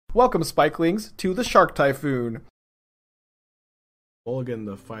Welcome, Spikelings, to the Shark Typhoon. Mulligan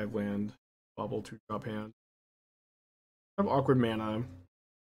the 5-land Bauble 2-drop hand. I have awkward mana.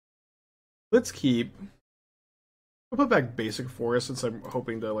 Let's keep. I'll put back basic forest since I'm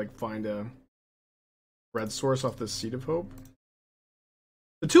hoping to find a red source off this Seed of Hope.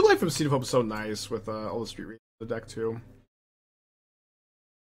 The 2-life from Seed of Hope is so nice with all the Street Wraith in the deck too.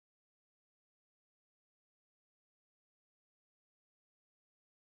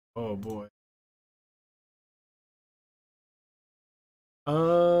 Oh boy.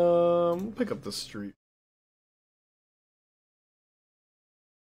 Pick up the street.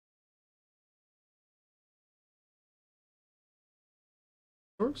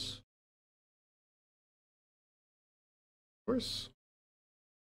 Of course. Of course.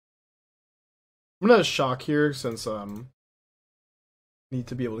 I'm gonna shock here since need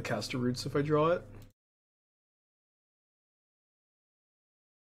to be able to cast a roots if I draw it.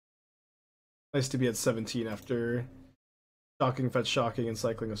 Nice to be at 17 after shocking, fetch, shocking, and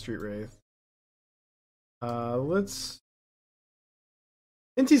cycling a Street Wraith. Let's.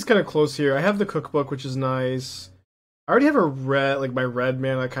 Inti's kind of close here. I have the cookbook, which is nice. I already have a red, my red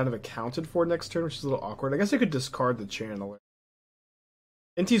mana kind of accounted for next turn, which is a little awkward. I guess I could discard the channeler.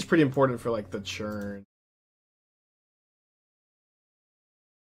 Inti's pretty important for the churn.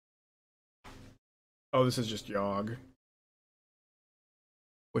 Oh, this is just Yogg,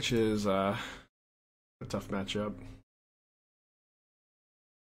 which is a tough matchup.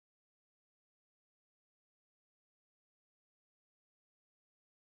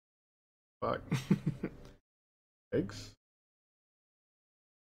 Fuck. Thanks.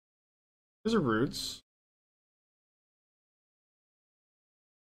 These are roots.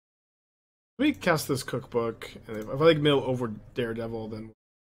 Let me cast this cookbook, and if I mill over Daredevil, then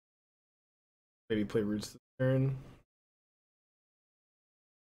maybe play roots this turn.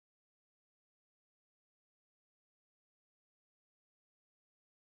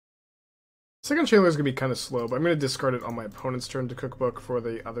 Second channeler is gonna be kind of slow, but I'm gonna discard it on my opponent's turn to cookbook for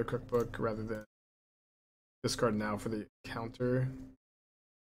the other cookbook rather than discard now for the counter.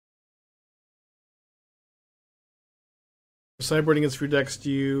 For sideboarding against food decks,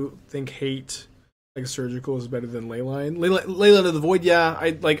 do you think hate surgical is better than Leyline? Leyline of the Void, yeah.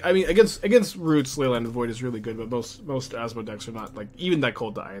 I mean against roots, Leyline of the Void is really good, but most Asmo decks are not even that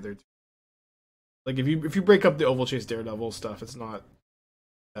cold to either. If you break up the Ovalchase Daredevil stuff, it's not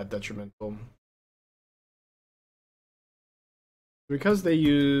that detrimental. Because they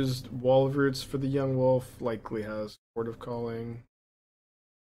used Wall of Roots for the Young Wolf, likely has Court of Calling.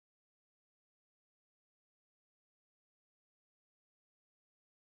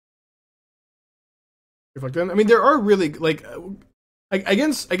 I mean, there are really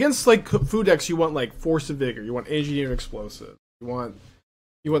against food decks, you want Force of Vigor, you want Engineered Explosive, you want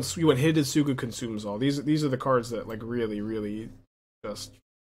Hidden Suku Consumes All. These are the cards that really just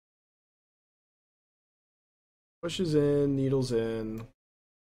pushes in, needles in,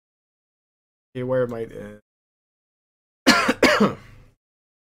 Haywire Mite in,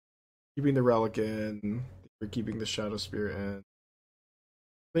 keeping the Relic in, or keeping the Shadowspear in.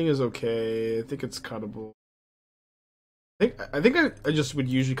 Thing is okay. I think it's cuttable. I think I just would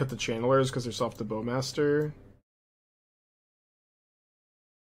usually cut the channelers because they're soft to Bowmaster.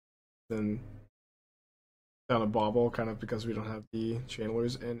 Then down a Bauble, kind of because we don't have the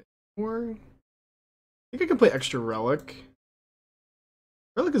channelers in anymore. I think I can play extra Relic.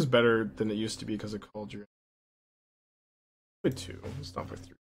 Relic is better than it used to be because of Cauldron. Play 2. Let's not play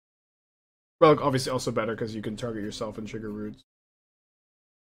 3. Relic obviously also better because you can target yourself and trigger roots.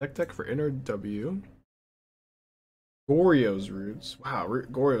 Deck for inner W. Goryo's roots. Wow,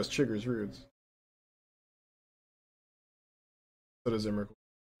 Goryo's triggers roots. So does Emrakul,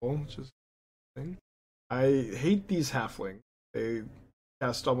 which is thing. I hate these halfling. They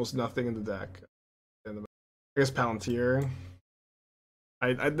cast almost nothing in the deck. I guess Palantir.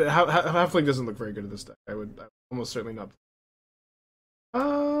 Halfling doesn't look very good in this deck. I would almost certainly not.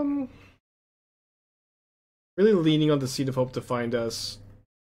 Really leaning on the Seed of Hope to find us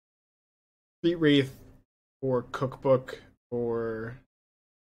Street Wraith or Cookbook or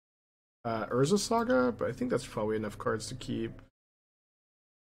Urza Saga, but I think that's probably enough cards to keep.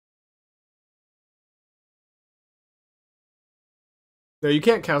 No, you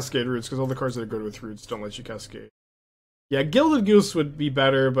can't cascade roots because all the cards that are good with roots don't let you cascade. Yeah, Gilded Goose would be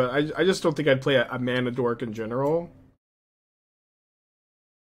better, but I just don't think I'd play a mana dork in general.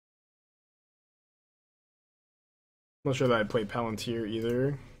 I'm not sure that I'd play Palantir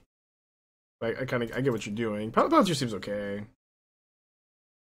either. I get what you're doing. Palantir seems okay.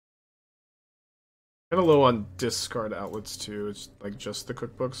 Kind of low on discard outlets too. It's like just the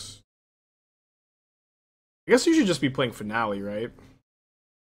cookbooks. I guess you should just be playing Finale, right?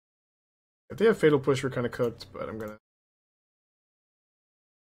 If they have Fatal Push, we're kind of cooked, but I'm gonna.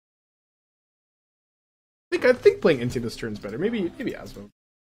 I think playing Inti this turn's better. Maybe Asmo.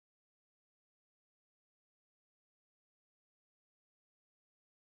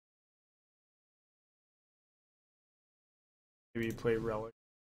 Maybe play Relic.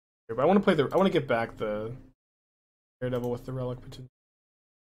 But I want to play I want to get back the Daredevil with the Relic potential.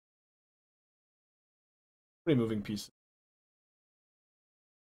 Pretty moving pieces.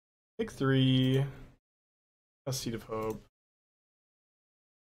 Pick 3. A Seed of Hope.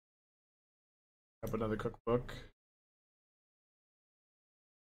 Grab another cookbook.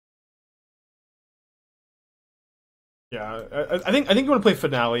 Yeah, I think you want to play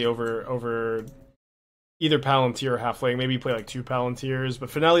Finale over either Palantir or Halfling. Maybe you play like 2 Palantirs, but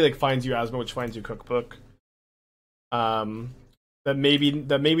Finale like finds you Asmo, which finds you Cookbook. That may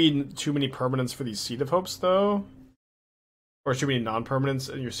be too many permanents for these Seed of Hopes though, or too many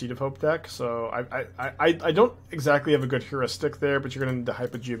non-permanents in your Seed of Hope deck. So I don't exactly have a good heuristic there, but you're gonna need to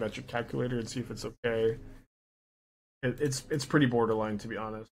hype a geometric calculator and see if it's okay. It's pretty borderline, to be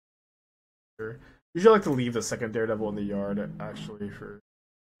honest. Usually I like to leave the second Daredevil in the yard actually for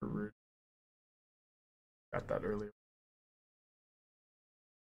Root. Got that earlier.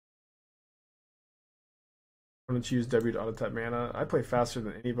 I'm gonna choose W to auto tap mana. I play faster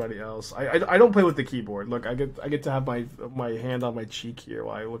than anybody else. I don't play with the keyboard. Look, I get to have my hand on my cheek here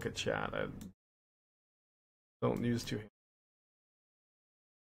while I look at chat. I don't use 2 hands.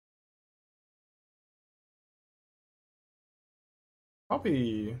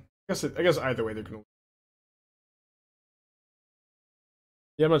 Probably. I guess either way they're gonna.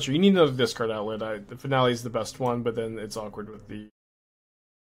 Yeah, I'm not sure. You need another discard outlet. The Finale is the best one, but then it's awkward with the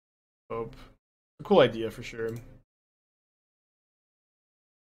Hope. A cool idea for sure.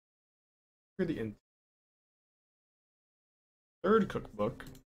 For the Inti. Third cookbook.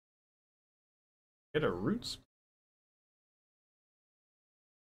 Get a Roots.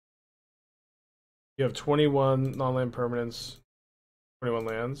 You have 21 non-land permanents, 21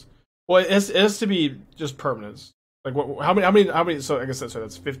 lands. Well, it has to be just permanents. Like what? How many? So I guess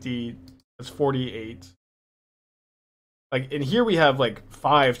that's 50. That's 48. Like in here we have like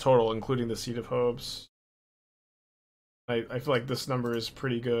 5 total, including the Seed of Hopes. I feel like this number is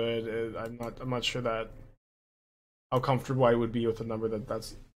pretty good. I'm not sure that how comfortable I would be with a number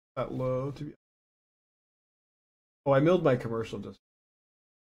that's that low. To be. Oh, I milled my commercial just.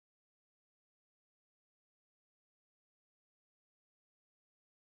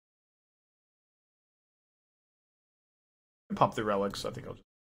 Pop the relics. I think I'll just.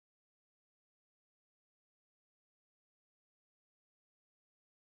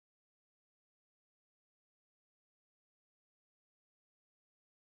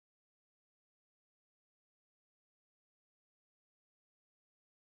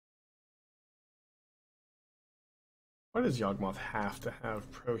 Why does Yawgmoth have to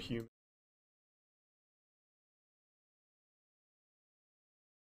have pro-human?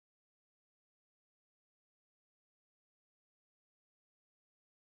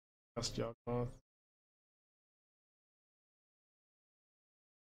 Just Yawgmoth.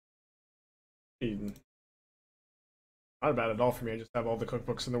 Not bad at all for me. I just have all the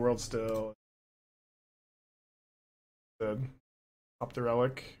cookbooks in the world still. Good. Pop the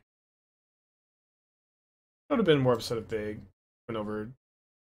relic. I would have been more upset if they went over.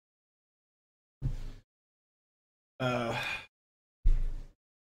 The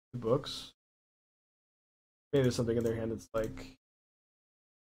books. Maybe there's something in their hand that's like.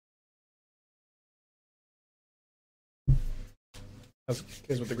 That's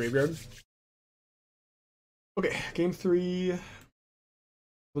case with the graveyard. Okay, game 3.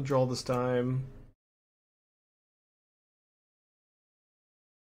 We'll draw this time.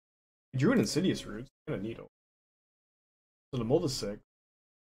 I drew an Insidious Roots and a Needle. So the mold is 6.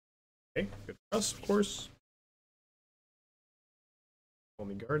 Okay, good for us, of course.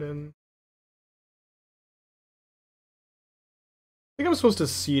 Only Garden. I think I'm supposed to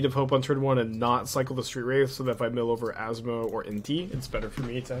Seed of Hope on turn 1 and not cycle the Street Wraith, so that if I mill over Asmo or Inti, it's better for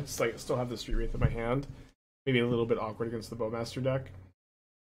me to still have the Street Wraith in my hand. Maybe a little bit awkward against the Bowmaster deck.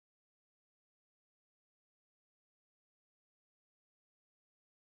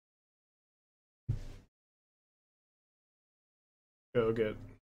 Go get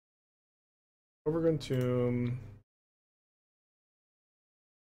Overgrown Tomb.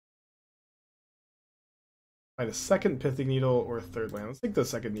 Find a second Pithing Needle or a third land. Let's take the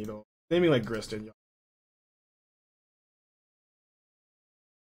second Needle. Naming like Griston.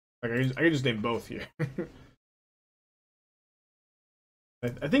 Like I can just name both here.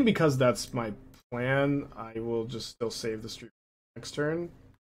 I think because that's my plan, I will just still save the Street next turn.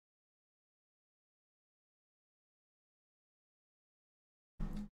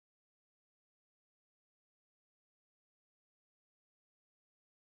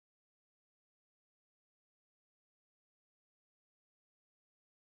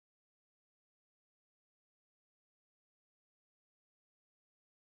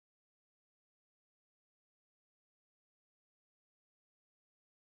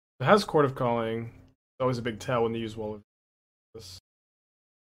 It has Court of Calling. It's always a big tell when they use Wall of this.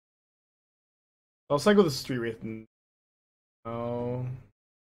 I'll cycle the Street Wraith. Oh.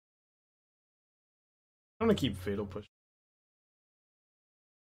 I'm gonna keep Fatal Push.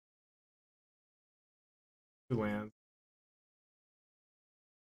 2 lands.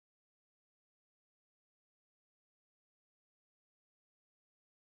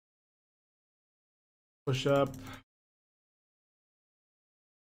 Push up.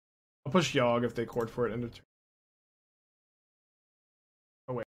 I'll push Yogg if they court for it end of turn.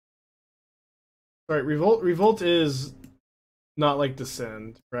 Oh wait. Sorry, Revolt is not like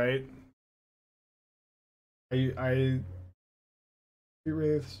Descend, right? Street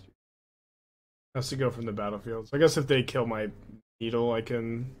Wraith has to go from the battlefield. So I guess if they kill my Needle, I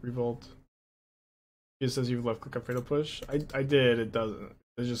can Revolt. It says you've left click on Fatal Push. I did, it doesn't.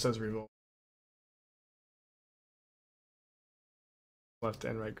 It just says Revolt. Left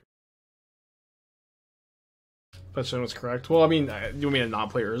and right. Touchdown was correct. Well, I mean, do you want me to not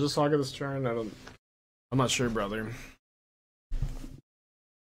play Urza Saga this turn? I'm not sure, brother.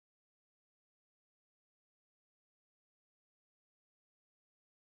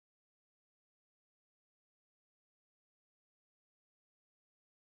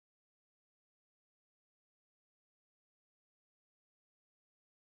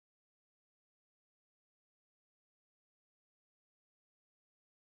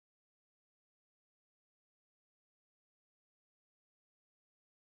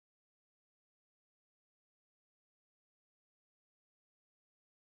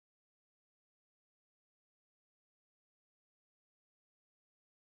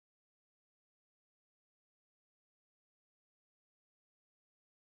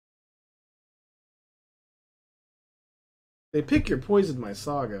 They pick your poison, my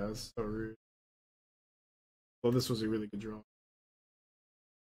Saga. That's so rude. Well, this was a really good draw.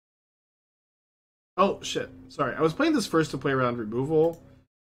 Oh, shit. Sorry. I was playing this first to play around removal.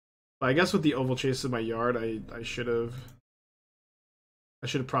 But I guess with the Ovalchase in my yard, I should have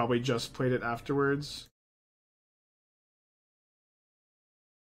probably just played it afterwards.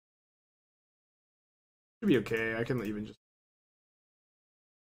 Should be okay. I can even just...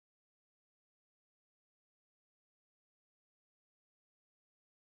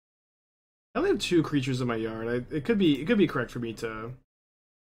 I only have 2 creatures in my yard. It could be correct for me to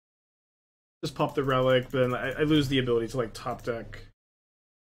just pop the Relic, but then I lose the ability to like top deck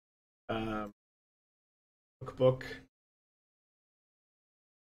Cookbook.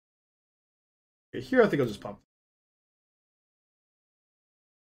 Okay, here I think I'll just pop.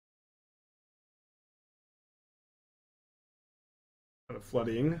 Kind of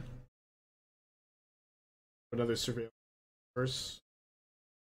flooding. Another surveillance first.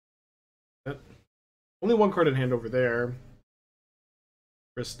 Only 1 card in hand over there.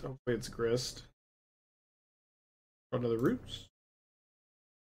 Grist. Hopefully it's Grist. Another Roots.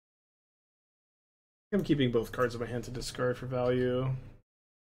 I'm keeping both cards in my hand to discard for value.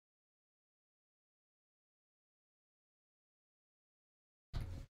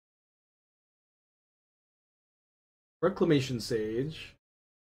 Reclamation Sage.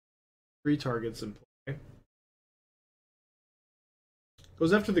 3 targets in play.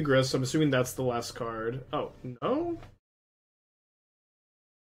 Goes after the Grist, so I'm assuming that's the last card. Oh, no?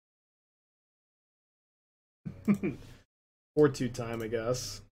 4-2 time, I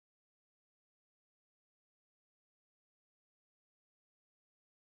guess.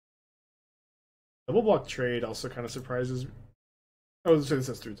 Double block trade also kind of surprises me. Oh, this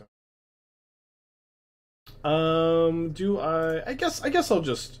says 3 times. Do I guess I'll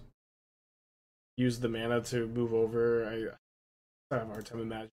just use the mana to move over. I have a hard time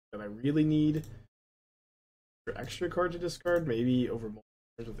imagining that I really need for extra card to discard. Maybe over multiple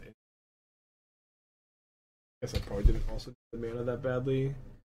cards with it. I guess I probably didn't also do the mana that badly.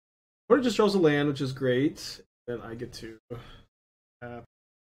 But it just draws a land, which is great. Then I get to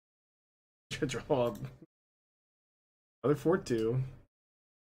draw another 4-2.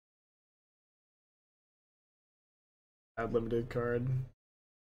 Add limited card.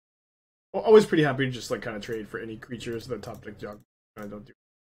 Always pretty happy to just like kind of trade for any creatures that top deck jog. I don't do.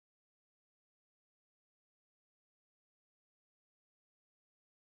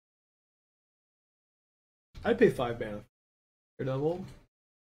 I'd pay 5 mana for Daredevil.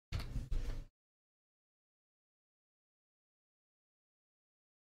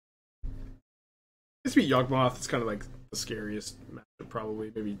 This beat Yawgmoth. It's kind of like the scariest matchup,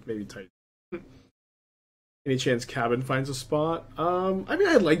 probably. Maybe Titan. Any chance Cabin finds a spot? I mean,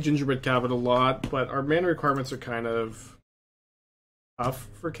 I like Gingerbread Cabin a lot, but our mana requirements are kind of tough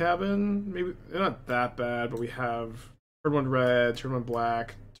for Cabin. Maybe they're not that bad, but we have turn 1 red, turn 1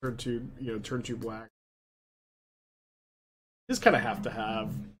 black, turn 2, turn 2 black. Just kind of have to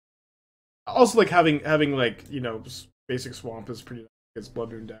have. Also, like having like basic swamp is pretty nice against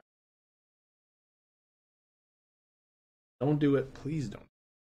Blood Moon deck. Don't do it, please don't.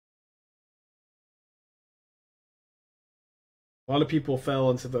 A lot of people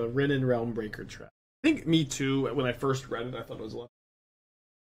fell into the Rinnin Realmbreaker trap. I think me too. When I first read it, I thought it was a lot.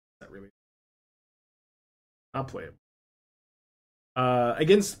 Not really. Not playable.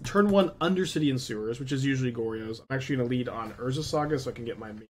 Against turn 1 Undercity and Sewers, which is usually Goryo's, I'm actually going to lead on Urza Saga so I can get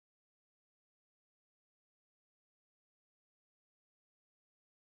my meat.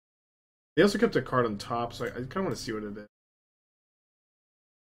 They also kept a card on top, so I kind of want to see what it is.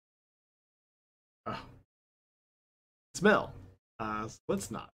 Oh. Smell.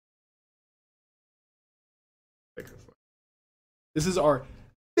 Let's not. This is our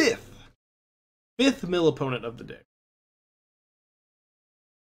fifth mill opponent of the day.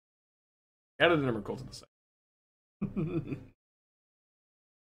 Added a number cool to the side.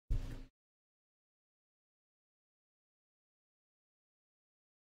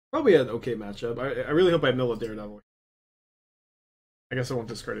 Probably an okay matchup. I really hope I mill a Daredevil. I guess I won't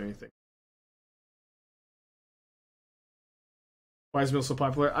discard anything. Why is Mill so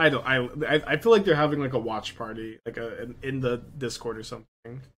popular? I don't. I feel like they're having like a watch party, like in the Discord or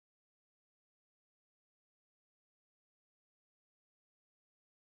something.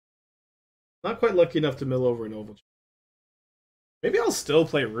 Not quite lucky enough to mill over an Ovalchase. Maybe I'll still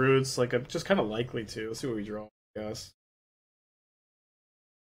play Roots. Like I'm just kind of likely to. Let's see what we draw. I guess.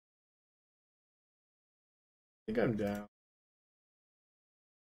 I think I'm down.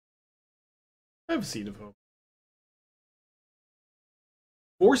 I have Seed of Hope.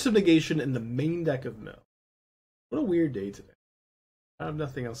 Force of Negation in the main deck of Mill. What a weird day today. I have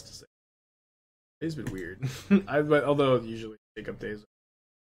nothing else to say. Today's been weird. Although usually take up days.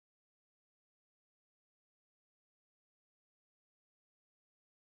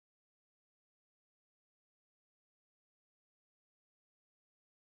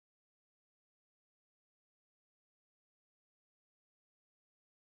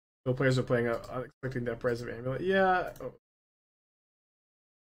 No players are playing expecting that price of Amulet. Yeah.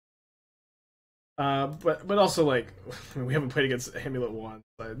 But also like we haven't played against Amulet once.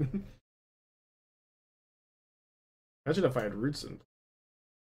 But imagine if I had Roots in.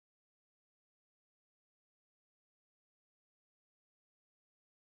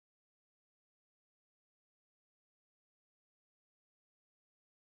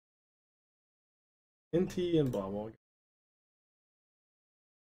 Inti and Bauble.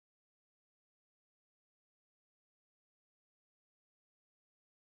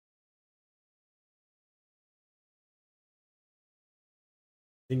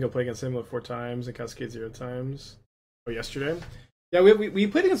 You can go play against Amulet 4 times and Cascade 0 times. Oh, yesterday? Yeah, we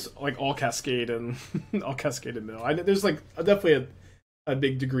played against like all Cascade and all Cascade and Mill. There's like definitely a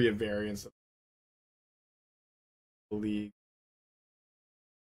big degree of variance of the league.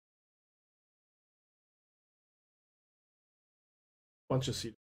 Bunch of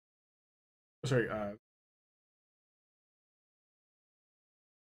seed. Oh, sorry,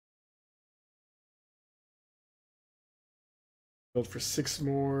 build for 6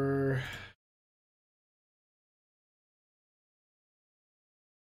 more.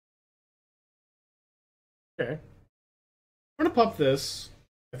 Okay. I'm gonna pop this.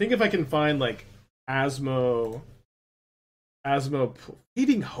 I think if I can find like Asmo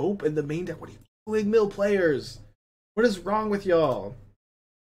Feeding Hope in the main deck. What are you doing, Mill players? What is wrong with y'all?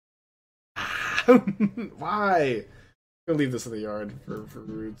 Why? I'm gonna leave this in the yard for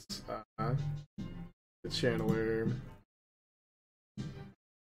Roots. The Channeler.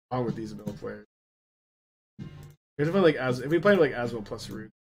 Wrong with these Mill players. If we play like Asmo plus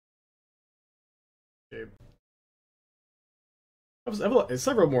Roots. Okay. I have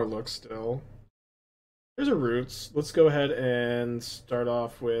several more looks still. There's a Roots. Let's go ahead and start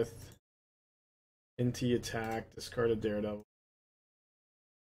off with Inti attack, discard a Daredevil.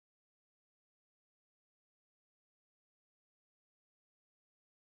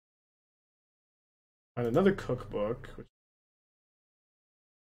 Find another cookbook, which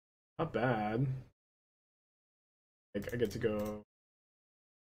not bad. I get to go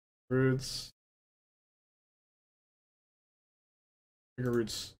Roots, trigger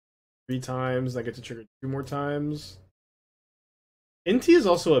Roots 3 times, I get to trigger 2 more times. Inti is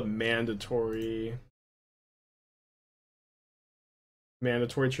also a mandatory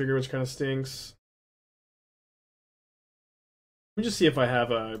trigger, which kind of stinks. Let me just see if I have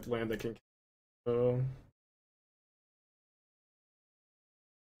a land that can. Also,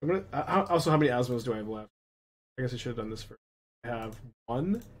 how many Asmos do I have left? I guess I should have done this first. I have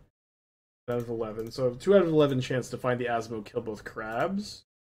 1 out of 11. So I have 2 out of 11 chance to find the Asmo kill both crabs.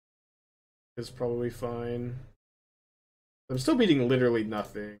 Is probably fine. I'm still beating literally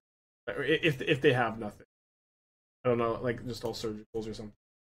nothing. If they have nothing. I don't know, like just all surgicals or something.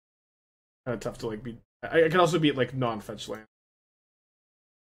 Kind of tough to like beat. I can also beat like non-fetch land.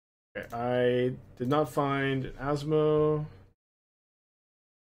 Okay, I did not find an Asmo.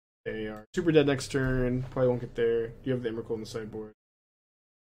 They are super dead next turn. Probably won't get there. Do you have the Emrakul on the sideboard?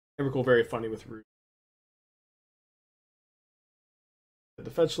 Emrakul very funny with Root.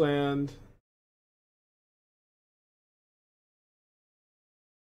 The fetch land.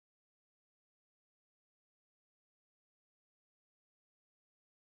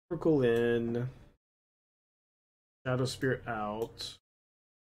 Emrakul in. Shadowspear out.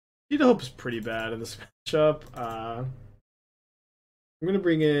 Need Hope is pretty bad in this matchup. I'm gonna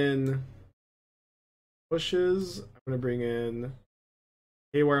bring in bushes. I'm gonna bring in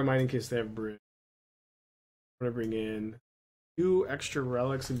Haywire Mite in case they have Brew. I'm gonna bring in 2 extra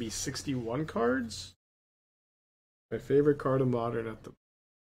relics and be 61 cards. My favorite card in Modern at the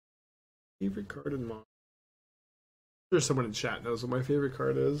favorite card in Modern. There's someone in chat knows what my favorite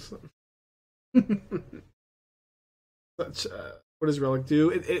card is. Such what does Relic do?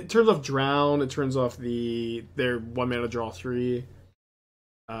 It turns off Drown. It turns off their 1 mana draw 3.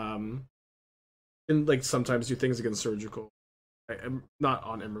 And like sometimes do things against Surgical. I'm not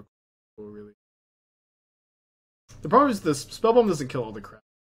on Emrakul really. The problem is this Spellbomb doesn't kill all the crap.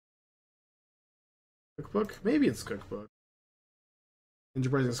 Cookbook? Maybe it's Cookbook.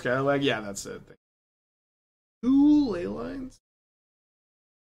 Enterprising Skylag? Yeah, that's it. 2 ley lines?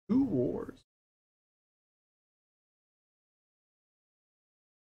 2 wars?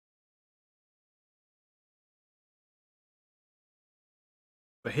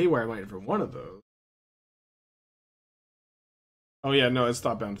 The Haywire Mite for 1 of those. Oh yeah, no, it's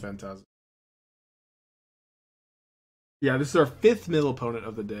Thought-Bound Phantasm. Yeah, this is our 5th middle opponent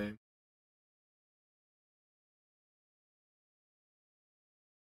of the day.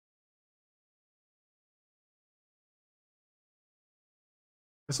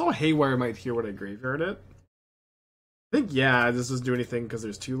 I saw Haywire Mite here when I graveyard it. I think, yeah, this doesn't do anything because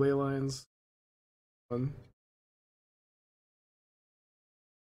there's 2 ley lines. 1.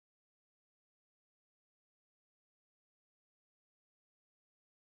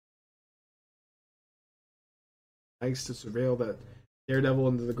 Nice to surveil that Daredevil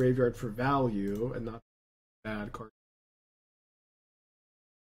into the graveyard for value and not bad card.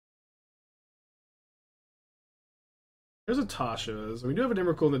 There's a Tasha's. We do have an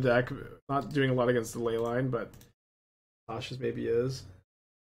Emrakul in the deck. Not doing a lot against the ley line, but Tasha's maybe is.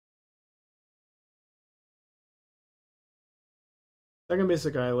 Second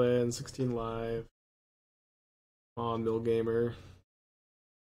basic island, 16 live. On Mill Gamer.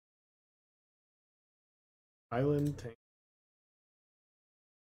 Island tank.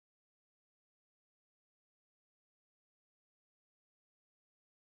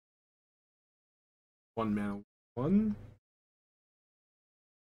 One mana 1.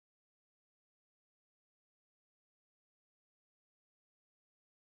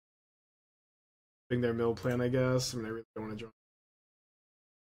 Their mill plan, I guess. I mean, I really don't want to join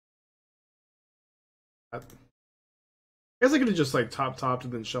that. I guess I could have just like topped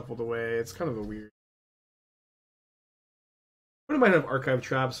and then shuffled away. It's kind of a weird. But I might have archive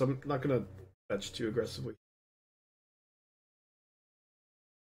traps, so I'm not gonna fetch too aggressively.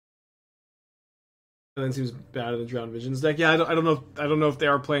 And then seems bad in the Drowned Visions deck. Yeah, I don't know if they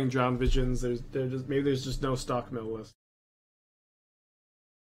are playing Drowned Visions. Maybe there's just no stock mill list.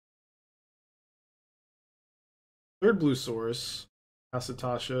 Third blue source.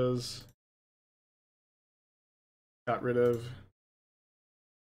 Tasha's. Got rid of.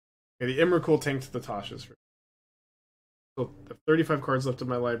 Okay, the Emrakul tanked the Tasha's. So 35 cards left in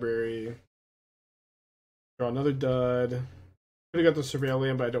my library. Draw another dud. Could have got the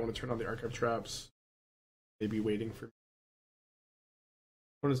Surveillium, but I don't want to turn on the archive traps. Maybe waiting for.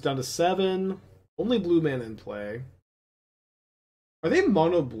 When it's down to 7. Only blue mana in play. Are they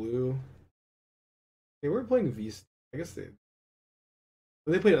mono blue? They weren't playing V. I guess they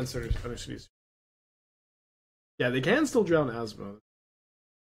played Undercities. Yeah, they can still drown Asmo.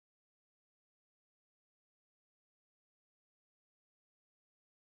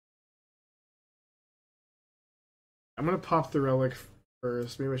 I'm gonna pop the relic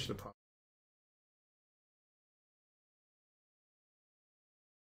first. Maybe I should have popped.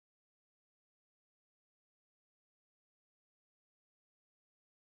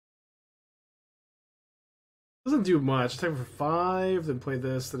 Doesn't do much. Type for 5, then play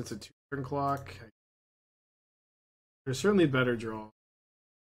this, then it's a 2-turn clock. There's certainly a better draw.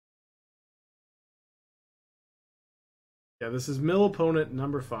 Yeah, this is mill opponent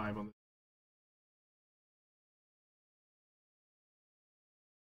number 5 on the.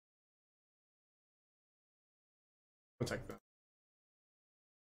 Protect that.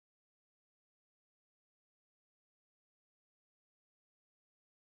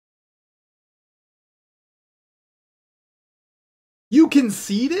 You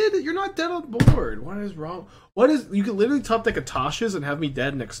conceded? You're not dead on board. What is wrong? What is you can literally top deck Atashas and have me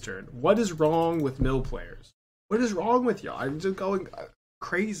dead next turn. What is wrong with mill players? What is wrong with y'all? I'm just going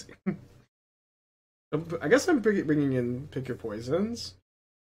crazy. I guess I'm bringing in pick your poisons.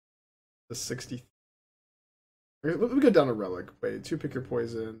 The 60. Let me go down to relic. Wait, 2 pick your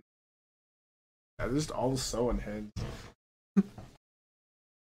poison. Yeah, they're just all so unhinged.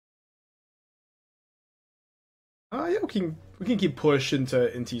 Yeah, we can keep push into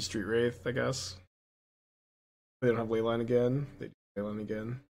Inti Street Wraith, I guess. They don't have Leyline again. They do Leyline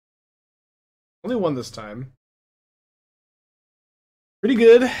again. Only one this time. Pretty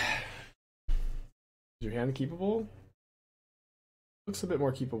good. Is your hand keepable? Looks a bit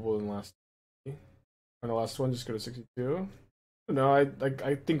more keepable than last. On the last one, just go to 62. No,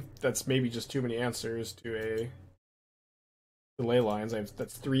 I think that's maybe just too many answers to ley lines.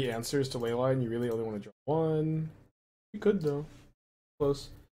 That's 3 answers to ley line. You really only want to draw 1. You could though. Close.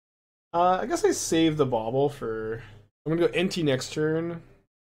 I guess I save the Bauble for. I'm gonna go Inti next turn.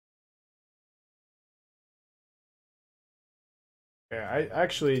 Yeah, I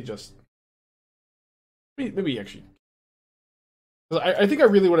actually just maybe actually. I think I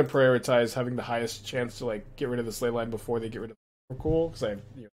really want to prioritize having the highest chance to like get rid of this ley line before they get rid of the cool, because I have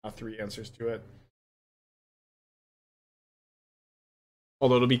now 3 answers to it.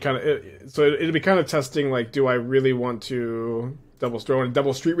 Although it'll be kind of it'll be kind of testing like, do I really want to double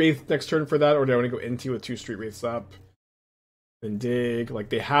Street Wraith next turn for that, or do I want to go Inti with 2 Street Wraiths up and dig? Like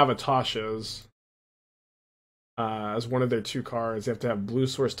they have Atashas as one of their 2 cards. They have to have blue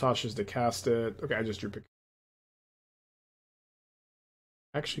source Tashas to cast it. Okay, I just drew pick.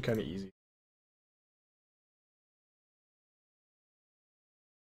 Actually, kind of easy.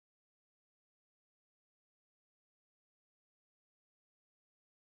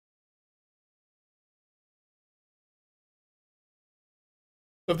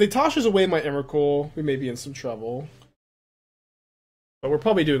 So if they Tasha's away my Emrakul, we may be in some trouble. But we're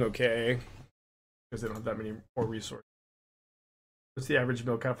probably doing okay, because they don't have that many more resources. What's the average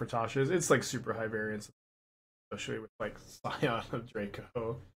build count for Tasha's? It's like super high variance, especially with like Scion of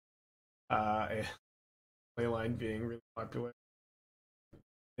Draco. And Leyline being really popular.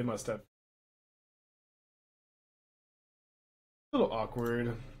 They must have. A little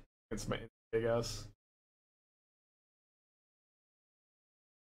awkward against my Inti, I guess.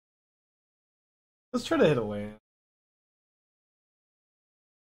 Let's try to hit a land.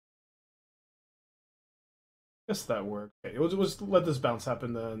 Guess that worked. Okay, we'll just let this bounce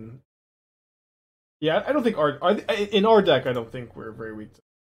happen then. Yeah, I don't think in our deck, I don't think we're very weak to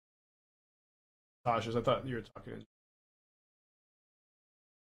Tasha's. I thought you were talking.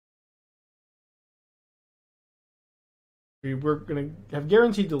 We're gonna have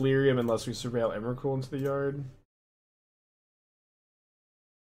guaranteed delirium unless we surveil Emrakul into the yard.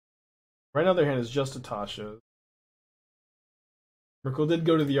 Right now, their hand is just Atasha. Emrakul did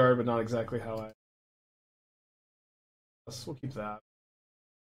go to the yard, but not exactly how I. We'll keep that.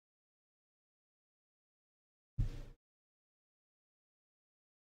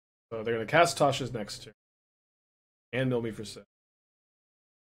 So they're gonna cast Tasha's next turn and mill me for 6.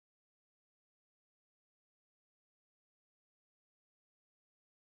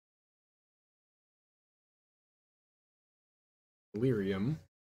 Delirium.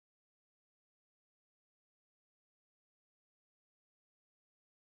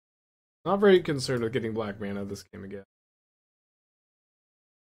 Not very concerned with getting black mana this game again.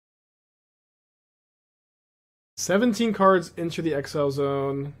 17 cards enter the exile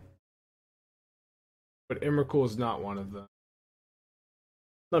zone, but Emrakul is not one of them.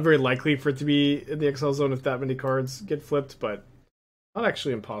 Not very likely for it to be in the exile zone if that many cards get flipped, but not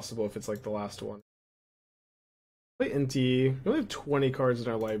actually impossible if it's like the last one. Play Inti. We only have 20 cards in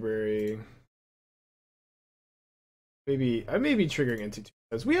our library. Maybe I may be triggering Inti too,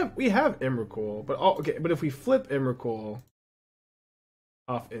 because we have Emrakul, but okay. But if we flip Emrakul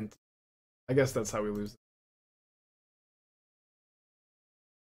off Inti, I guess that's how we lose.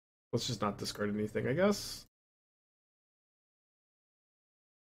 Let's just not discard anything, I guess.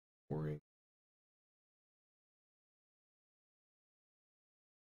 Boring.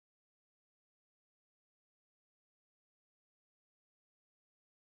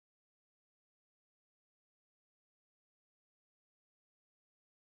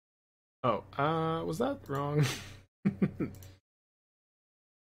 Oh, was that wrong?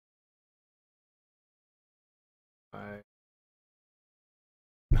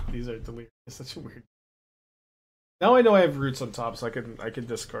 No, these are delirious. Such a weird. Now I know I have roots on top, so I can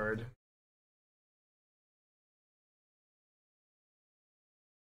discard.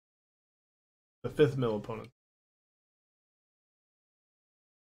 The 5th mill opponent.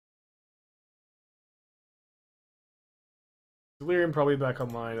 Delirium probably back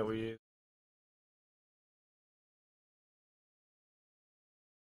online at least.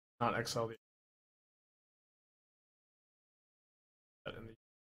 Not exile the.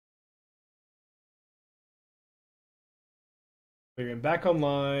 Delirium back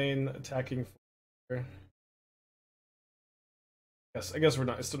online, attacking. Yes, I guess we're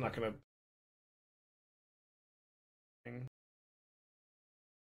not. It's still not gonna.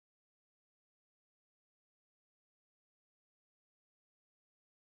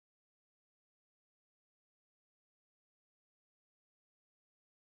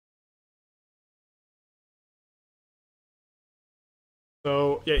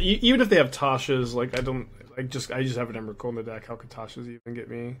 So yeah, even if they have Tasha's, like I just have an Emrakul in the deck. How could Tasha's even get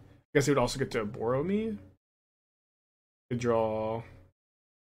me? I guess he would also get to borrow me. Could draw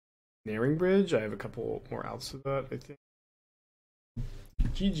Naring Bridge. I have a couple more outs of that, I think.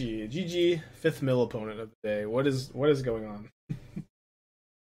 GG 5th mill opponent of the day. What is going on?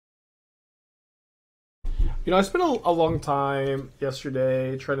 I spent a long time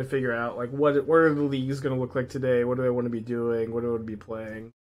yesterday trying to figure out like what are the leagues going to look like today? What do I want to be doing? What do I want to be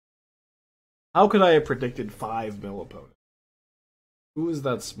playing? How could I have predicted 5 mill opponent? Who is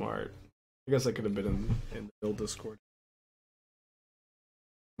that smart? I guess I could have been in the mill Discord.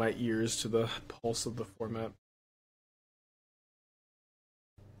 My ears to the pulse of the format.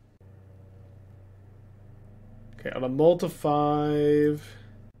 Okay, on a multi-5.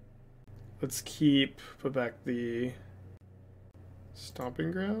 Let's put back the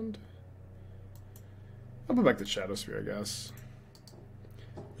Stomping Ground. I'll put back the Shadowspear, I guess.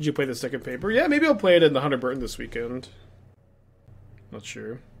 Would you play the second paper? Yeah, maybe I'll play it in the Hunter Burton this weekend. Not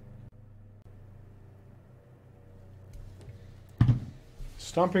sure.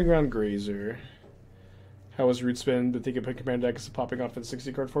 Stomping Ground Grazer. How was Root Spin? The Think Pink Command deck is popping off in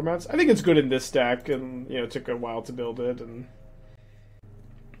 60-card formats. I think it's good in this deck, and it took a while to build it, and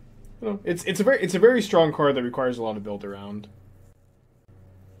it's a very strong card that requires a lot of build around.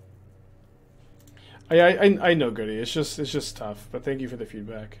 I know, Goody. It's just tough, but thank you for the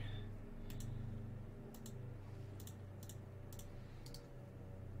feedback.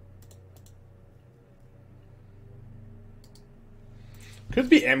 Could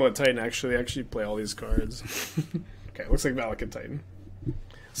be Amulet Titan actually play all these cards. Okay, looks like Valakut Titan.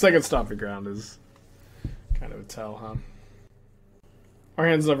 Second Stomping Ground is kind of a tell, huh? Our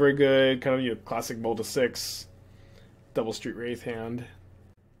hand's not very good. Kind of classic Molda 6, double Street Wraith hand.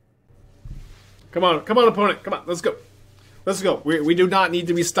 Come on, opponent. Come on, let's go. Let's go. We do not need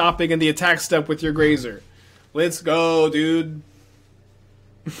to be stopping in the attack step with your Grazer. Let's go, dude.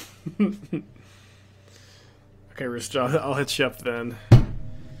 Okay, Rishja, I'll hit you up then.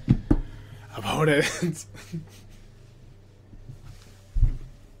 Opponent.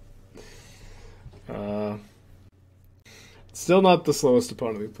 Still not the slowest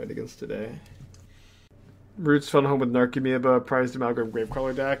opponent we played against today. Roots found home with Narcomoeba, prized Amalgam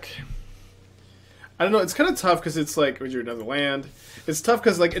Gravecrawler deck. I don't know, it's kind of tough because it's like, would you another land? It's tough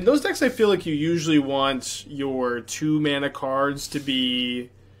because, like, in those decks, I feel like you usually want your 2-mana cards to be,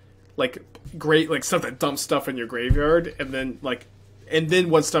 like, great, like, stuff that dumps stuff in your graveyard, and then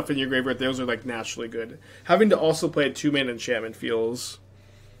what stuff in your graveyard, those are, like, naturally good. Having to also play a 2-mana enchantment feels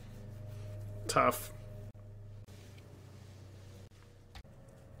tough.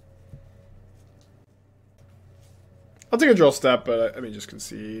 I'll take a draw step, but, I mean, just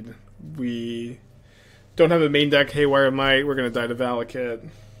concede. We don't have a main deck Haywire Mite. We're going to die to Valakut.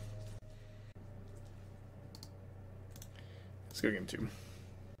 Let's go game 2.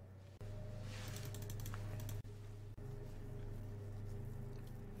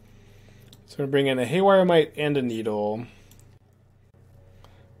 So I'm going to bring in a Haywire Mite and a Needle. I'm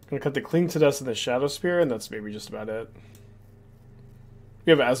going to cut the Cling to Dust and the Shadowspear, and that's maybe just about it.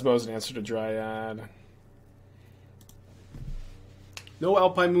 We have Asmo as an answer to Dryad. No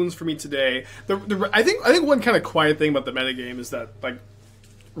Alpine Moons for me today. I think one kind of quiet thing about the metagame is that, like,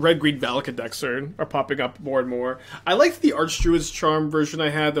 red-green Valakut decks are popping up more and more. I liked the Archdruid's Charm version I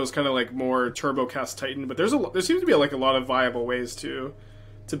had that was kind of like more Turbo Cast Titan, but there seems to be like a lot of viable ways to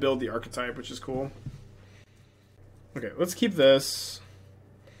build the archetype, which is cool. Okay, let's keep this.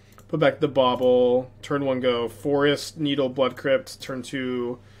 Put back the Bauble. Turn 1 go. Forest, Needle, Blood Crypt. Turn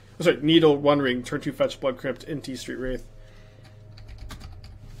 2... Oh, sorry, Needle, 1 ring. Turn 2 fetch, Blood Crypt. Inti, Street Wraith.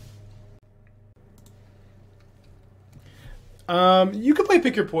 You could play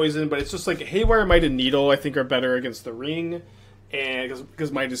Pick Your Poison, but it's just like Haywire Mite and Needle I think are better against the ring, and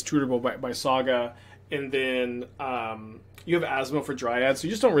because Mite is tutorable by Saga, and then you have Asmo for Dryad, so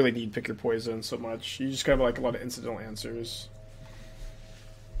you just don't really need Pick Your Poison so much. You just kind of like a lot of incidental answers.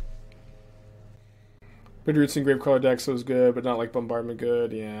 Bitter Roots and Gravecrawler decks was good, but not like Bombardment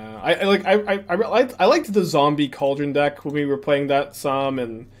good. Yeah, I liked the Zombie Cauldron deck when we were playing that some,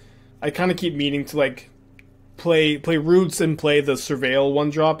 and I kind of keep meaning to like play Roots and play the Surveil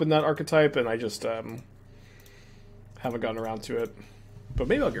 1-drop in that archetype, and I just haven't gotten around to it. But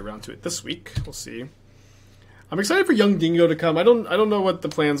maybe I'll get around to it this week. We'll see. I'm excited for Young Dingo to come. I don't know what the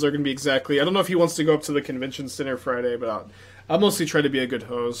plans are going to be exactly. I don't know if he wants to go up to the convention center Friday, but I'll mostly try to be a good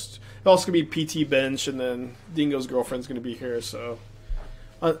host. It'll also going to be PT Bench, and then Dingo's girlfriend's going to be here, so...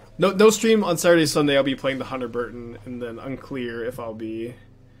 no stream on Saturday, Sunday. I'll be playing the Hunter Burton, and then unclear if I'll be...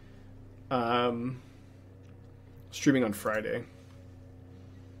 streaming on Friday.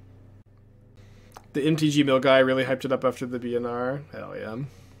 The MTG Mill guy really hyped it up after the BNR. Hell yeah.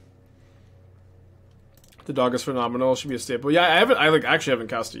 The dog is phenomenal. Should be a staple. Yeah, I actually haven't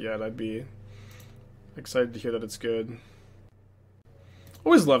cast it yet. I'd be excited to hear that it's good.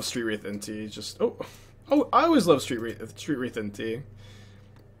 Always love Street Wraith Inti. Just I always love Street Wraith Inti.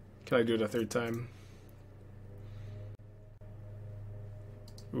 Can I do it a third time?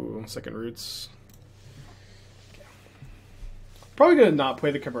 Ooh, second Roots. Probably gonna not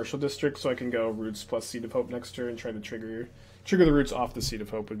play the commercial district so I can go Roots plus Seed of Hope next turn and try to trigger the Roots off the Seed of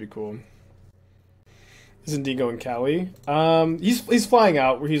Hope would be cool. Isn't Dingo in Cali? He's flying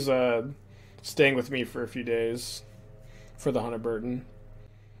out where he's staying with me for a few days for the Hunter Burton.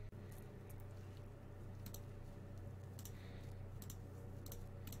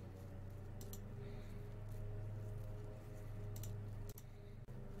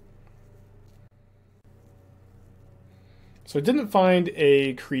 So I didn't find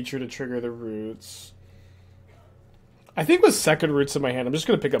a creature to trigger the Roots. I think with second Roots in my hand, I'm just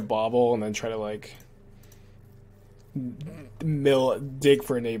going to pick up Bauble and then try to, like, dig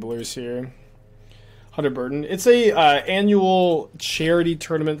for enablers here. Hunter Burton. It's a annual charity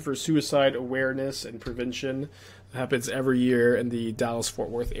tournament for suicide awareness and prevention. It happens every year in the Dallas-Fort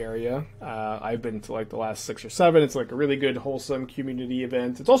Worth area. I've been to, like, the last 6 or 7. It's, like, a really good, wholesome community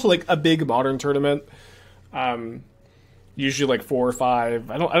event. It's also, like, a big modern tournament. Usually like 4 or 5.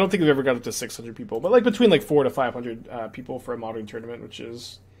 I don't think we've ever got up to 600 people, but like between like 400 to 500 people for a modern tournament, which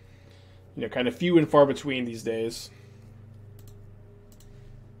is, you know, kind of few and far between these days.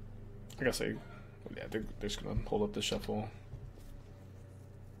 I guess they're just gonna hold up the shuffle.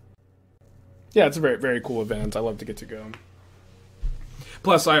 Yeah, it's a very, very cool event. I love to get to go.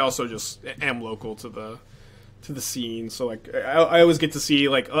 Plus, I also just am local to the scene, so like I always get to see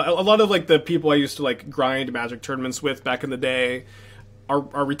like a lot of like the people I used to like grind Magic tournaments with back in the day are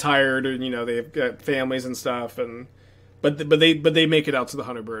retired, and you know they've got families and stuff, and but they make it out to the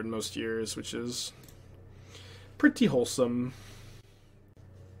Hunter Burton most years, which is pretty wholesome.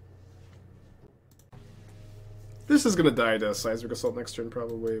 This is gonna die to Seismic Assault next turn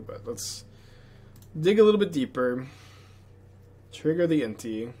probably, but let's dig a little bit deeper. Trigger the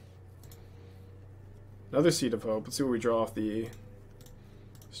Inti. Another Seed of Hope. Let's see what we draw off the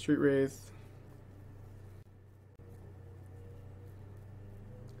Street Wraith.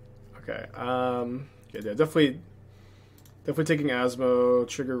 Okay. Yeah, definitely taking Asmo,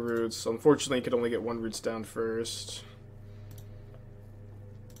 trigger Roots. Unfortunately, you could only get 1 Roots down first.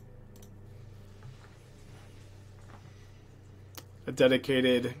 A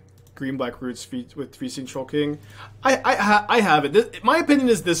dedicated green-black Roots with Feasting Troll King. I have it. My opinion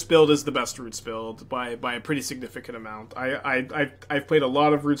is this build is the best Roots build by a pretty significant amount. I've played a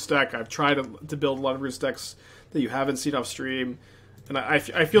lot of Roots deck. I've tried to build a lot of Roots decks that you haven't seen off stream, and I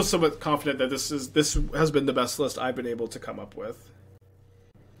feel somewhat confident that this has been the best list I've been able to come up with.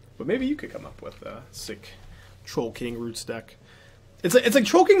 But maybe you could come up with a sick Troll King Roots deck. It's like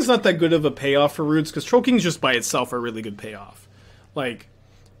Troll King's not that good of a payoff for Roots, because Troll Kings just by itself are a really good payoff. Like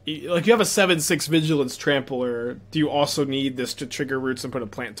you have a 7/6 Vigilance Trampler. Do you also need this to trigger Roots and put a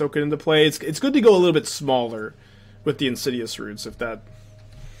plant token into play? It's good to go a little bit smaller with the Insidious Roots if that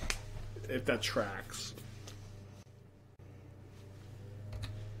tracks.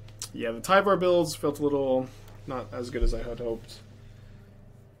 Yeah, the Tyvar builds felt a little not as good as I had hoped.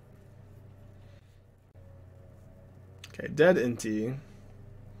 Okay, dead Inti.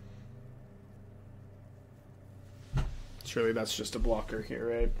 Surely that's just a blocker here,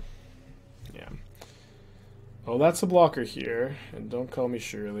 right? Yeah. Oh, that's a blocker here, and don't call me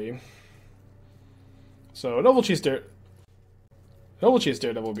Shirley. So an Ovalchase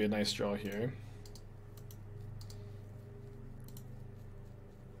Daredevil will be a nice draw here.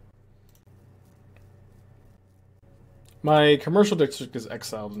 My commercial district is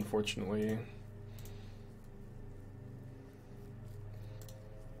exiled, unfortunately.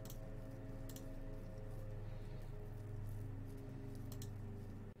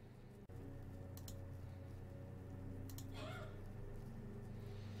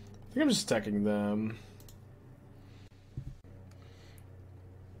 I think I'm just attacking them.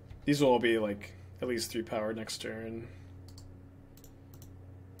 These will all be like at least 3 power next turn.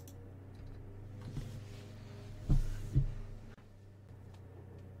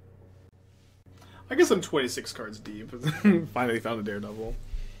 I guess I'm 26 cards deep. Finally found a Daredevil.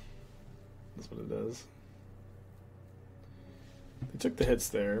 That's what it does. They took the hits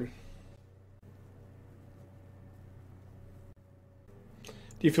there.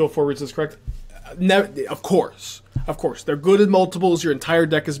 Do you feel 4 roots is correct? Of course. Of course. They're good in multiples. Your entire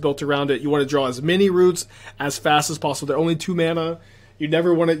deck is built around it. You want to draw as many roots as fast as possible. They're only 2 mana. You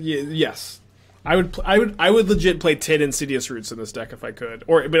never want to... Yes. I would legit play 10 Insidious Roots in this deck if I could.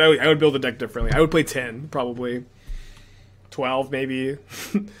 But I would build the deck differently. I would play 10, probably. 12, maybe.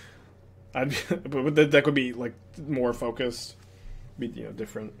 But the deck would be like more focused. Be,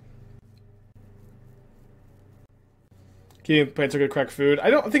 different. Keeping plants are good crack food. I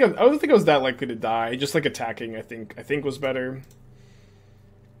don't think I was that likely to die. Just like attacking, I think was better.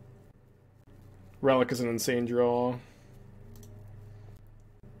 Relic is an insane draw.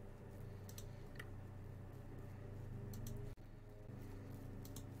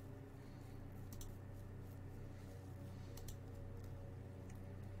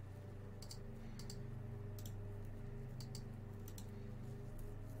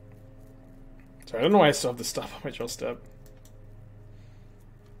 Sorry, I don't know why I still have to stop on my draw step.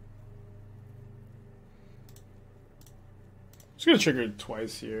 Just gonna trigger it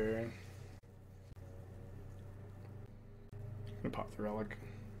twice here. I'm gonna pop the Relic.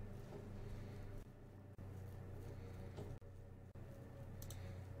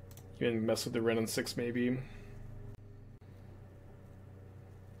 You can mess with the red on 6 maybe.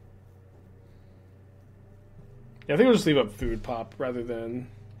 Yeah, I think I'll just leave up food pop rather than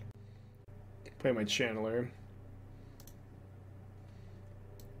play my channeler.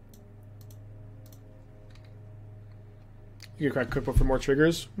 You can crack cookbook for more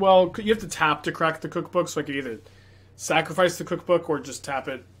triggers. Well, you have to tap to crack the cookbook, so I could either sacrifice the cookbook or just tap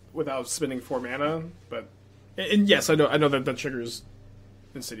it without spending 4 mana. But and yes, I know that triggers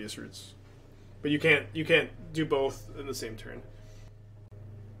Insidious Roots, but you can't do both in the same turn.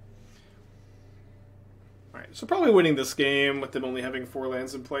 All right, so probably winning this game with them only having 4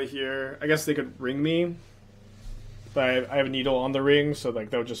 lands in play here. I guess they could ring me, but I have a Needle on the ring, so like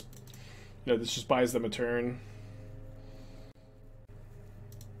that would just this just buys them a turn.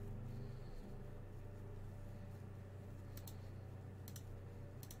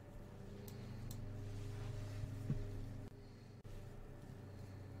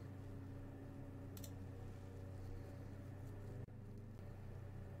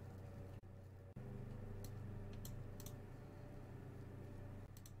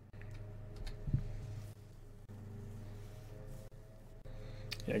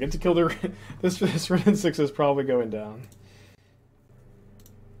 Yeah, I get to kill the... This Verdant 6 is probably going down.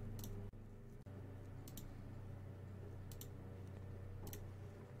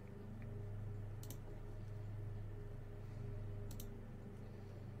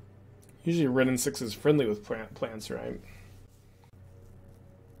 Usually Verdant 6 is friendly with plants, right?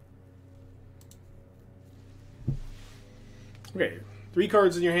 Okay, 3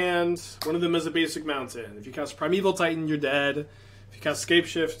 cards in your hand. One of them is a basic mountain. If you cast Primeval Titan, you're dead. If you cast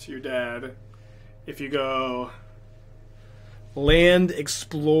Scapeshift, you're dead. If you go land,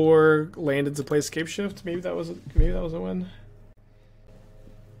 explore, land into play Scapeshift, maybe that was a win.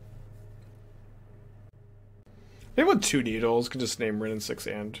 Maybe with 2 needles, could just name Rin and 6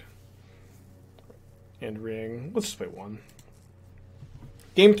 and ring. Let's just play 1.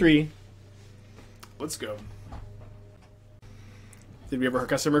 Game 3. Let's go. Did we ever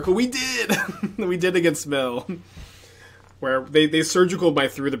cast a miracle? We did! We did against Mill. Where they surgical my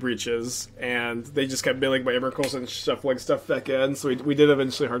through the breaches, and they just kept milling my miracles and shuffling stuff back in, so we did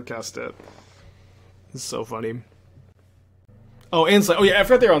eventually hardcast it. It's so funny. Oh, and oh yeah, I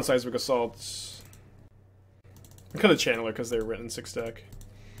forgot they're on Seismic Assault. I'm kind of Channeler because they're written 6 deck.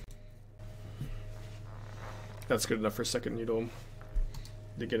 That's good enough for second Needle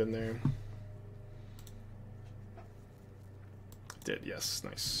to get in there. Did, yes,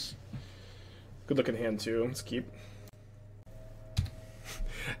 nice. Good looking hand too. Let's keep.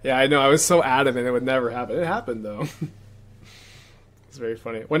 Yeah, I know. I was so adamant it would never happen. It happened though. It's very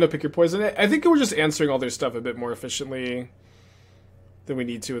funny. Why not pick your poison? I think we're just answering all their stuff a bit more efficiently than we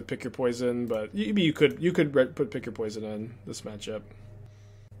need to with pick your poison. But you could put pick your poison in this matchup.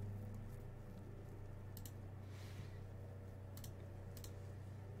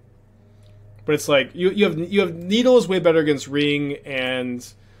 But it's like you have Needle is way better against Ring and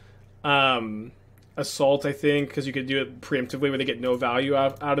Assault, I think, because you could do it preemptively where they get no value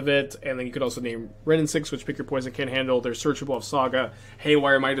out of it, and then you could also name Ren and 6, which Pick Your Poison can't handle. They're searchable off Saga.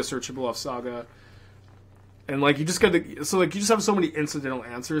 Haywire Mite is searchable off Saga. And like you just gotta, so like you just have so many incidental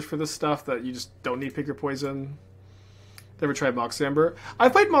answers for this stuff that you just don't need Pick Your Poison. Never tried Mox Amber. I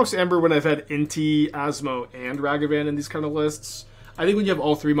played Mox Amber when I've had Inti, Asmo, and Ragavan in these kind of lists. I think when you have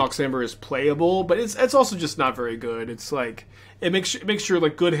all 3, Mox Amber is playable, but it's also just not very good. It's like it makes your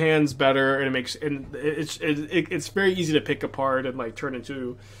like good hands better, and it's very easy to pick apart and like turn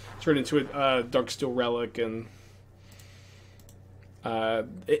into a Darksteel Relic. And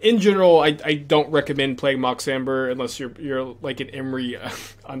in general, I don't recommend playing Mox Amber unless you're like an Emery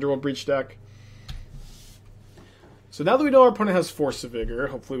Underworld Breach deck. So now that we know our opponent has Force of Vigor,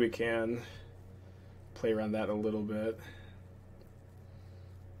 hopefully we can play around that a little bit.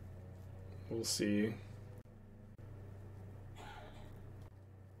 We'll see. I'm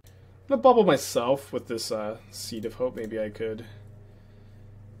gonna bubble myself with this Seed of Hope. Maybe I could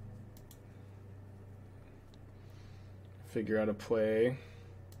figure out a play.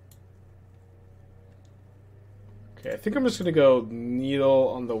 Okay, I think I'm just gonna go Needle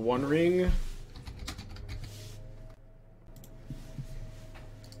on the 1 ring.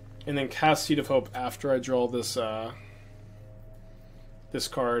 And then cast Seed of Hope after I draw this this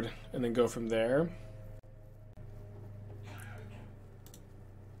card, and then go from there.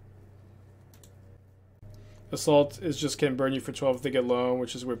 Assault is just can burn you for 12 if they get low,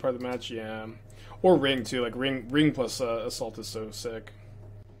 which is a weird part of the match, yeah. Or Ring too, like Ring plus Assault is so sick.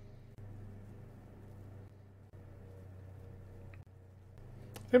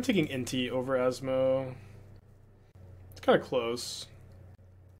 I think I'm taking Inti over Asmo. It's kind of close.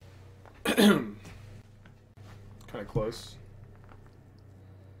 Kind of close.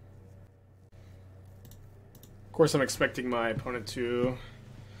 Of course, I'm expecting my opponent to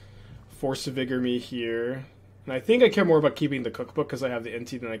Force of Vigor me here. And I think I care more about keeping the cookbook because I have the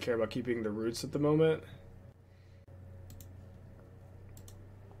Inti than I care about keeping the roots at the moment.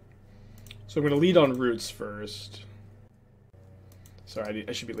 So I'm going to lead on roots first. Sorry,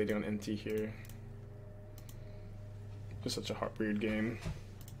 I should be leading on Inti here. Just such a weird game.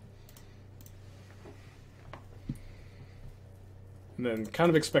 And then kind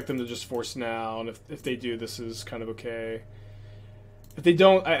of expect them to just force now, and if they do, this is kind of okay. If they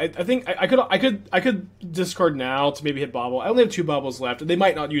don't, I think I could discard now to maybe hit Bauble. I only have 2 Baubles left, and they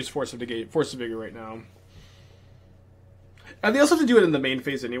might not use Force of Vigor right now. And they also have to do it in the main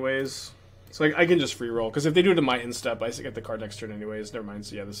phase anyways, so I can just free roll. Because if they do it in my end step, I get the card next turn anyways. Never mind.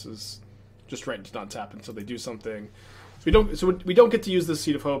 So yeah, this is just right to not tap until they do something. So we don't get to use this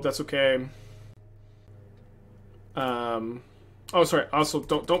Seed of Hope. That's okay. Oh, sorry. Also,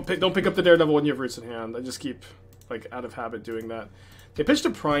 don't pick up the Daredevil when you have roots in hand. I just keep like out of habit doing that. They pitched a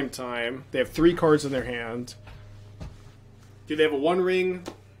Prime Time. They have 3 cards in their hand. Do they have a 1 ring?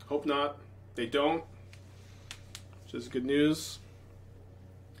 Hope not. They don't, which is good news.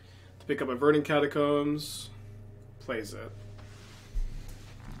 To pick up a Verdant Catacombs, plays it.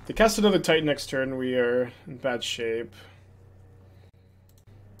 They cast another Titan next turn. We are in bad shape.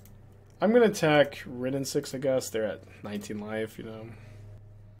 I'm going to attack Rin and 6, I guess. They're at 19 life, you know.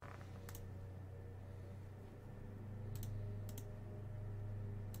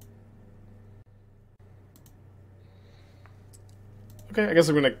 Okay, I guess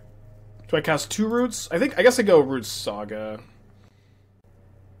I'm going to... Do I cast 2 roots? I guess I go Roots Saga.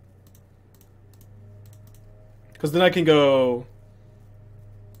 Because then I can go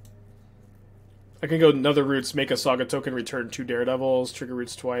another Roots, make a Saga token, return 2 Daredevils, trigger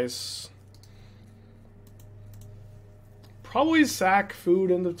Roots twice. Probably sack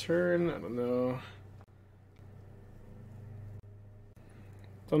food end of turn. I don't know.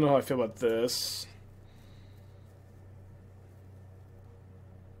 Don't know how I feel about this.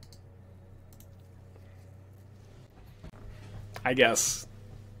 I guess.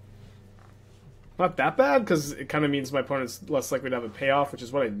 Not that bad, because it kind of means my opponent's less likely to have a payoff, which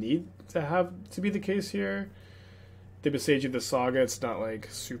is what I need to have to be the case here. They besage you the Saga, it's not like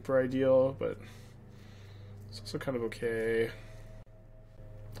super ideal, but it's also kind of okay.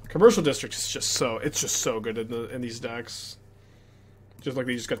 Commercial District is just so good in these decks. Just like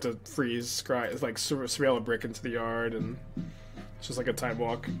they just got to freeze, scry, like surveil a brick into the yard, and it's just like a time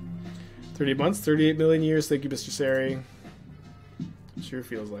walk. 30 months, 38 million years. Thank you, Mr. Sari. Sure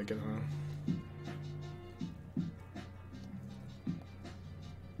feels like it, huh?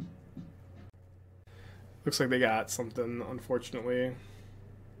 Looks like they got something, unfortunately.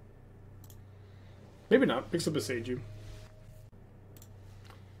 Maybe not. Picks up a Seiju.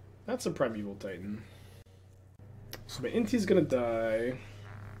 That's a Primeval Titan. So my Inti's gonna die.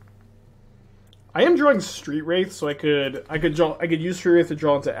 I am drawing Street Wraith, so I could use Street Wraith to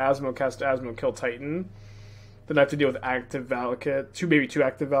draw into Asmo, cast Asmo, kill Titan. Then I have to deal with active Valakut, maybe two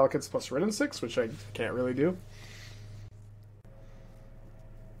active Valakuts plus Red and 6, which I can't really do.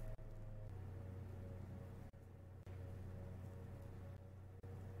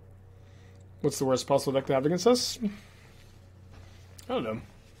 What's the worst possible deck to have against us? I don't know.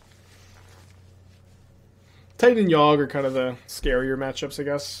 Titan and Yogg are kind of the scarier matchups, I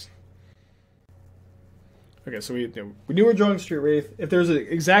guess. Okay, so we knew we were drawing Street Wraith. If there's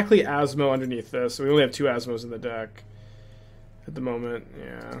exactly Asmo underneath this, so we only have 2 Asmos in the deck at the moment.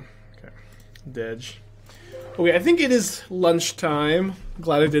 Yeah, okay. Dedge. Okay, I think it is lunchtime.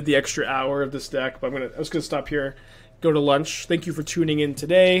 Glad I did the extra hour of this deck, but I was gonna stop here, go to lunch. Thank you for tuning in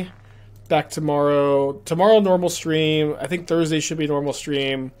today. Back tomorrow. Tomorrow normal stream. I think Thursday should be normal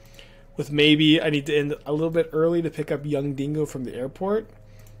stream. With maybe I need to end a little bit early to pick up young Dingo from the airport.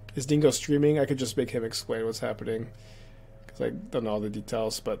 Is Dingo streaming? I could just make him explain what's happening because I don't know all the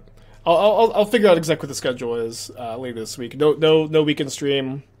details. But I'll figure out exactly what the schedule is later this week. No weekend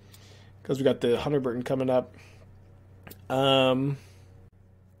stream because we got the Hunter Burton coming up. Let's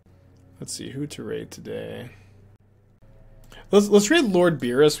see who to raid today. Let's raid Lord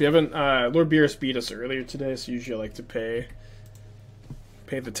Beerus. We haven't Lord Beerus beat us earlier today, so usually I like to pay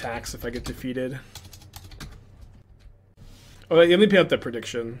the tax if I get defeated. Oh, let me pay out the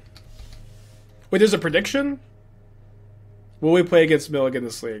prediction. Wait, there's a prediction? Will we play against Milligan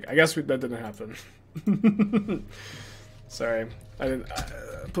this league? I guess that didn't happen. Sorry, I didn't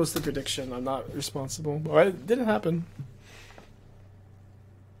post the prediction. I'm not responsible. All right, it didn't happen.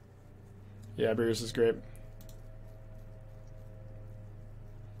 Yeah, Beerus is great.